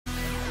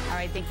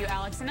right, thank you,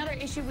 Alex. Another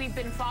issue we've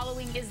been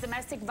following is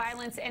domestic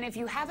violence, and if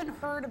you haven't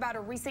heard about a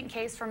recent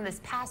case from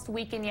this past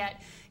weekend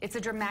yet, it's a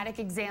dramatic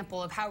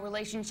example of how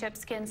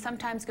relationships can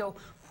sometimes go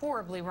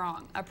horribly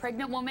wrong. A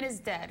pregnant woman is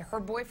dead. Her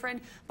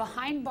boyfriend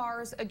behind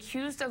bars,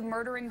 accused of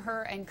murdering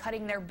her and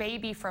cutting their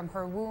baby from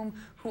her womb,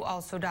 who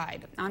also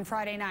died. On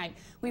Friday night,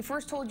 we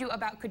first told you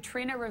about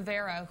Katrina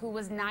Rivera, who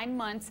was 9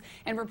 months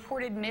and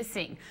reported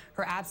missing.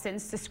 Her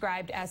absence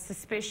described as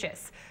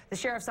suspicious. The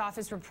sheriff's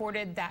office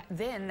reported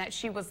that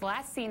she was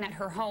last seen at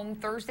her home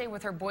Thursday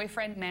with her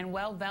boyfriend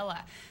Manuel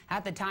Vela.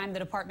 At the time, the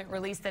department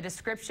released the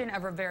description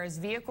of Rivera's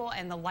vehicle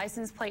and the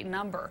license plate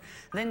number.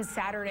 Then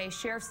Saturday,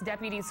 sheriff's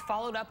deputies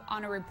followed up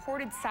on a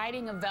reported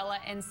sighting of Vela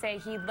and say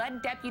he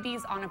led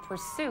deputies on a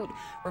pursuit,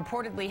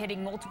 reportedly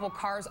hitting multiple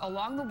cars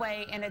along the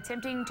way and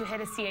attempting to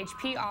hit a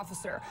CHP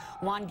officer.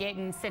 Juan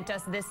Gayton sent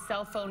us this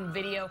cell phone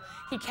video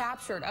he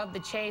captured of the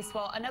chase,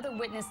 while another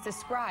witness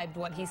described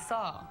what he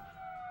saw.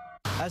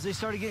 As they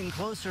started getting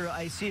closer,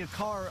 I see a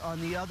car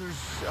on the other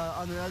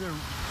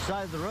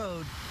side of the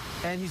road,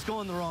 and he's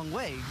going the wrong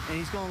way. And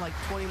he's going like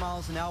 20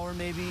 miles an hour,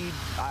 maybe.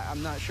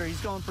 I'm not sure.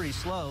 He's going pretty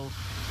slow,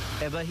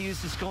 but he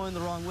was just going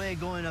the wrong way,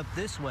 going up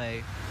this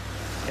way.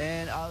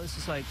 And I was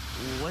just like,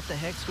 what the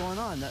heck's going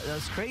on?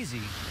 That's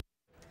crazy.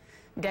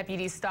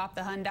 Deputies stopped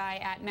the Hyundai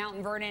at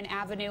Mount Vernon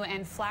Avenue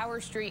and Flower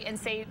Street and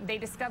say they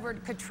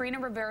discovered Katrina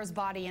Rivera's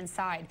body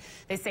inside.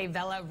 They say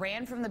Vela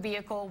ran from the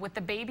vehicle with the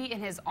baby in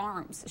his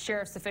arms.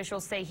 Sheriff's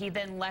officials say he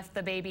then left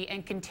the baby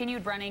and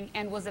continued running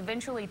and was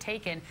eventually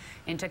taken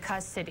into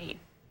custody.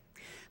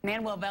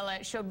 Manuel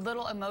Vela showed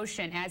little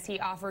emotion as he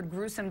offered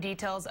gruesome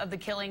details of the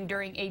killing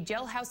during a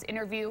jailhouse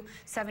interview.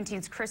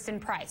 17's Kristen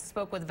Price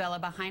spoke with Vela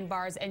behind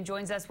bars and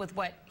joins us with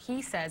what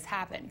he says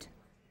happened.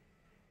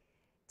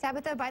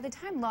 Tabitha, by the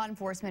time law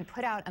enforcement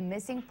put out a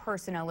missing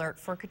person alert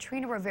for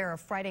Katrina Rivera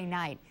Friday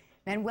night,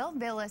 Manuel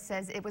Vela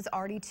says it was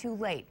already too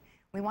late.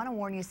 We want to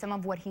warn you, some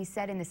of what he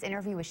said in this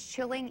interview is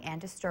chilling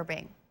and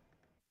disturbing.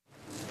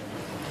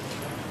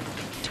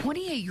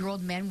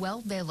 28-year-old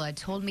Manuel Vela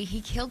told me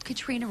he killed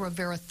Katrina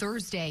Rivera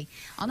Thursday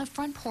on the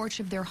front porch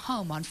of their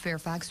home on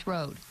Fairfax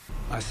Road.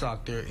 I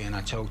socked her and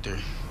I choked her.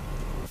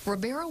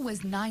 Rivera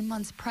was 9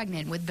 months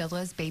pregnant with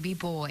Vela's baby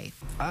boy.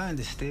 I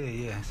understood,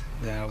 yes,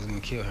 that I was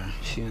going to kill her.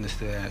 She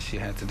understood that she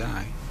had to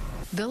die.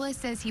 Vela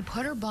says he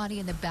put her body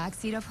in the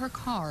backseat of her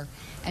car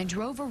and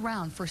drove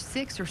around for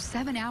 6 or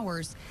 7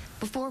 hours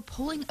before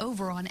pulling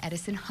over on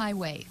Edison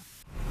Highway.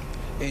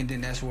 And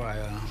then that's why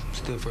I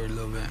stood for a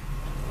little bit.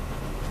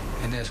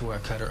 And that's where I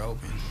cut her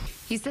open.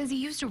 He says he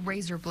used a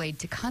razor blade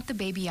to cut the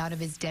baby out of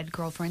his dead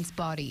girlfriend's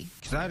body.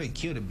 Because I didn't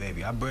kill the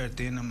baby. I breathed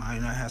in him. I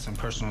had some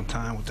personal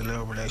time with the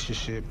little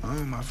relationship.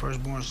 My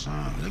firstborn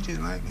son. Look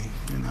just like me,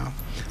 you know.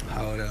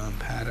 Hold him,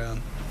 pat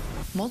him.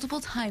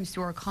 Multiple times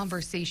through our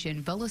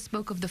conversation, Vela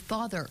spoke of the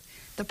Father,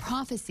 the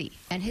prophecy,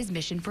 and his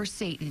mission for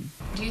Satan.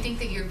 Do you think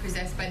that you're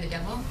possessed by the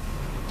devil?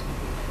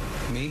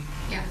 Me?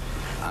 Yeah.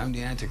 I'm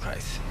the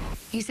Antichrist.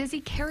 He says he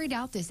carried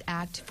out this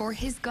act for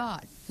his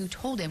God, who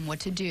told him what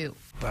to do.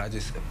 But I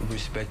just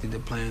respected the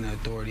plan and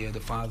authority of the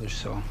Father,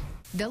 so.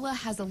 Vela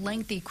has a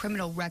lengthy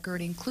criminal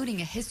record,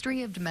 including a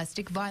history of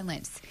domestic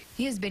violence.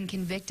 He has been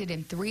convicted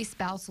in 3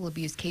 spousal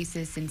abuse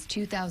cases since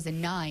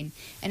 2009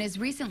 and as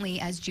recently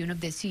as June of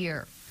this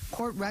year.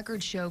 Court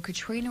records show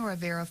Katrina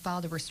Rivera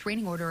filed a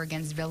restraining order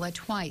against Vela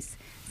twice,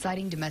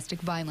 citing domestic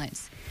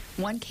violence.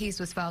 One case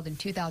was filed in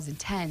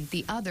 2010,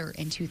 the other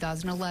in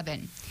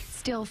 2011.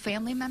 Still,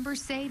 family members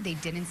say they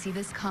didn't see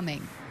this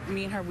coming.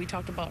 Me and her, we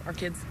talked about our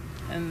kids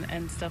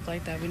and stuff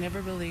like that. We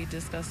never really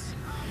discussed.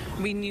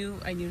 I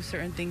knew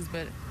certain things,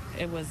 but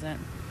it wasn't.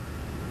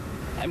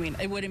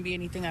 It wouldn't be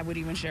anything I would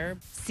even share.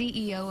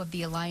 CEO of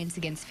the Alliance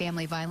Against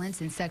Family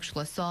Violence and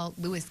Sexual Assault,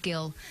 Louis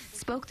Gill,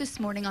 spoke this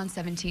morning on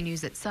 17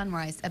 News at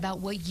Sunrise about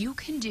what you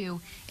can do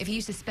if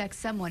you suspect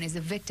someone is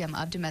a victim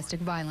of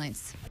domestic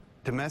violence.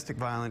 Domestic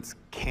violence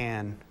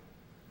can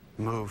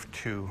move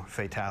to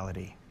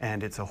fatality,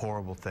 and it's a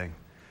horrible thing.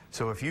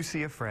 So if you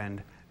see a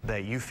friend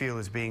that you feel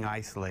is being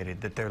isolated,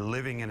 that they're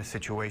living in a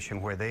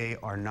situation where they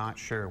are not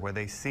sure, where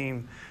they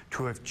seem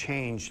to have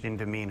changed in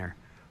demeanor,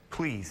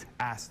 please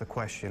ask the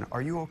question,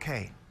 are you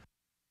okay?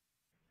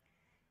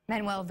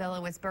 Manuel Vela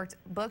was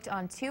booked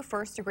on 2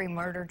 first-degree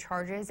murder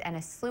charges and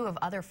a slew of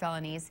other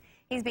felonies.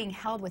 He's being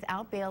held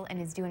without bail and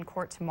is due in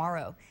court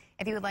tomorrow.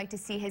 If you would like to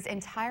see his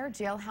entire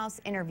jailhouse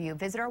interview,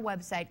 visit our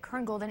website,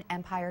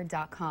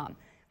 kerngoldenempire.com.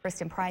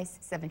 Kristen Price,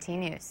 17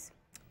 News.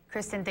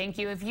 Kristen, thank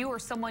you. If you or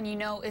someone you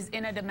know is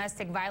in a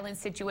domestic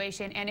violence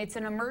situation and it's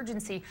an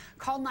emergency,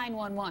 call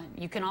 911.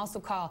 You can also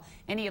call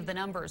any of the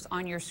numbers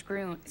on your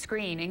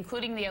screen,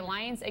 including the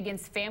Alliance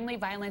Against Family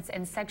Violence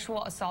and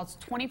Sexual Assault's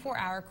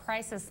 24-hour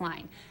crisis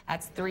line.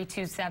 That's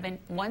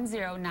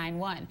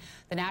 327-1091.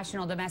 The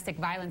National Domestic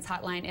Violence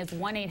Hotline is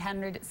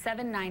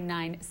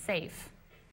 1-800-799-SAFE.